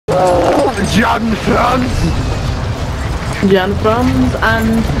Jan Franz! Jan Franz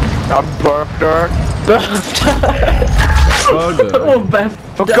and... Burger. Oh, Beth.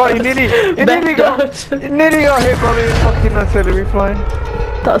 Oh god, you nearly got hit by the fucking artillery plane.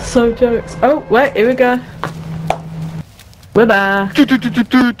 That's so jokes. Oh, wait, here we go. We're back. Fucking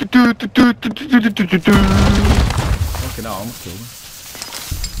hell, I almost killed him.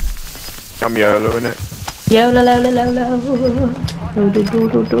 I'm YOLO in it. YOLO,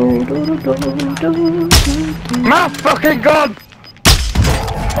 My fucking god!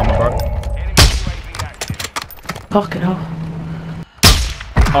 Oh my god. Fucking hell.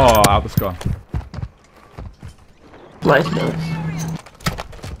 Oh, out the sky. Wait a minute.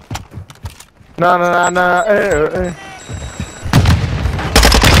 No.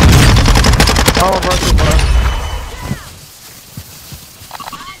 Oh,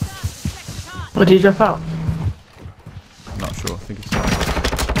 What did you drop out? Not sure, I think it's...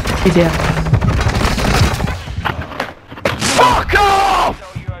 He's here. fuck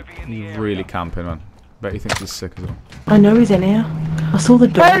off! He's really camping, man. Bet he thinks he's sick as well. I know he's in here. I saw the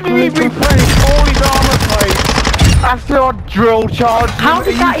door. How did he replenish all his armor plates after I drill charged him? How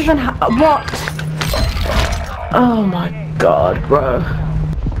did that even what? Oh my god, bro.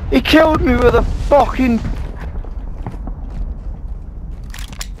 He killed me with a fucking...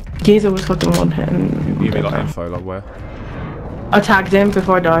 Geezer was fucking one hit and... Give me like info, like where? I tagged him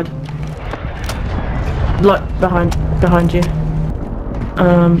before I died. Like, behind you.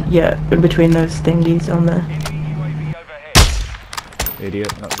 Yeah, in between those thingies on there.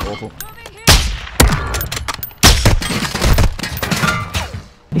 Idiot, that's awful.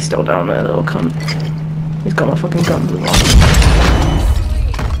 He's still down there, little cunt. He's got my fucking guns as well.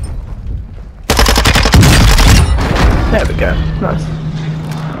 There we go, nice.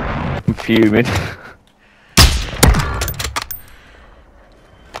 I'm fuming.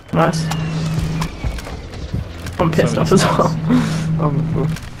 Nice. I'm pissed off as well. I'm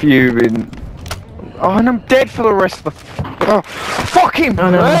fuming. Oh, and I'm dead for the rest of the fucking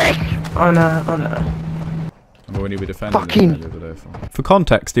I know. prick! I know. But when he was defending Fucking- the other day. For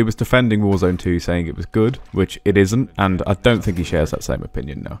context, he was defending Warzone 2 saying it was good, which it isn't, and I don't think he shares that same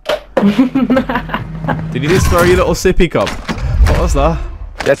opinion now. Did you just throw your little sippy cup? What was that?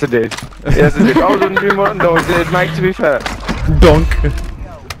 Yes I did. Yes I did. I was wondering what noise it did, mate, to be fair. Donk.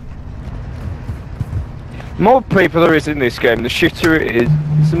 More people there is in this game, the shitter it is.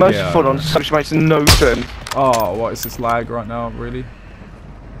 It's the most fun on which makes no sense. Oh, what is this lag right now, really?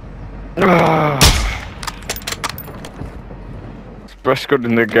 It's best good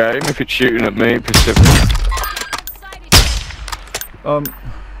in the game if it's shooting at me, Pacific.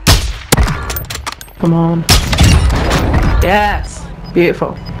 Come on. Yes!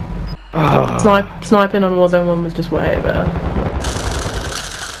 Beautiful. Sniping on Warzone 1 was just way better.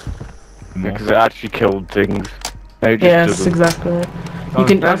 Because it actually killed things. Yes, exactly. You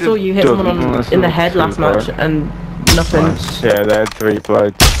can. I saw you hit someone in the head last match and nothing. Nice. Yeah, they had 3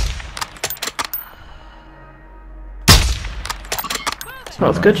 blades. That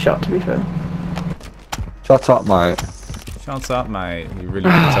was a good shot, to be fair. Shut up, mate. Shouts out, mate. You really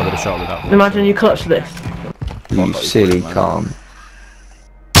didn't tell with a shot with that. Imagine you clutch this. You silly cunt.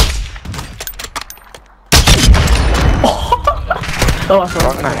 Oh, I saw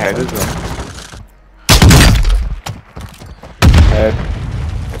Right in the head as well. Head.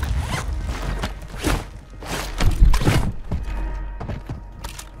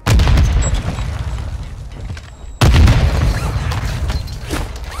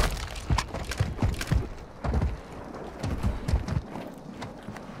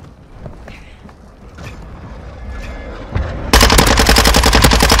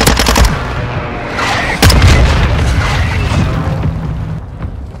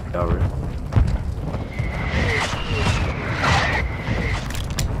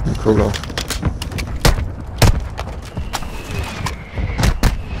 Cool off.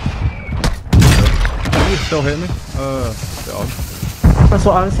 Are you still hitting me? Bit odd. That's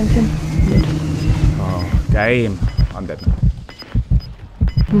what I was thinking. Oh, game. I'm dead.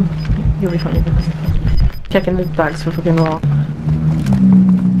 You'll be funny. Checking the bags for fucking raw.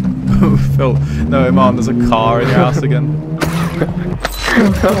 Phil, no, man, there's a car in your house again.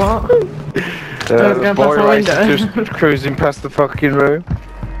 What? The boy race just cruising past the fucking room.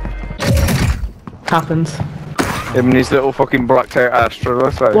 Happens. Him and his little fucking blacked out Astra,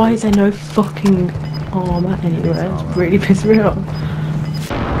 that's right. Why is there no fucking armour anywhere? It's really pissed me off.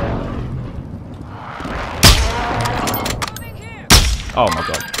 Oh my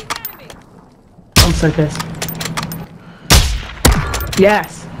god. I'm so pissed.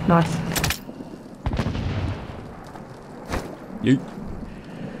 Yes! Nice. You.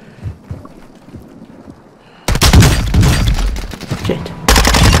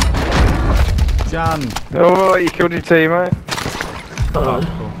 Jan. Oh, you killed your teammate. Oh,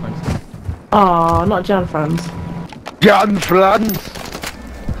 cool, thanks. Oh, not Jan fans. Jan Franz.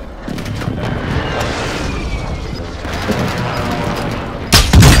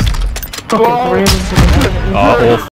 Fucking 3 of them. Oh, awful.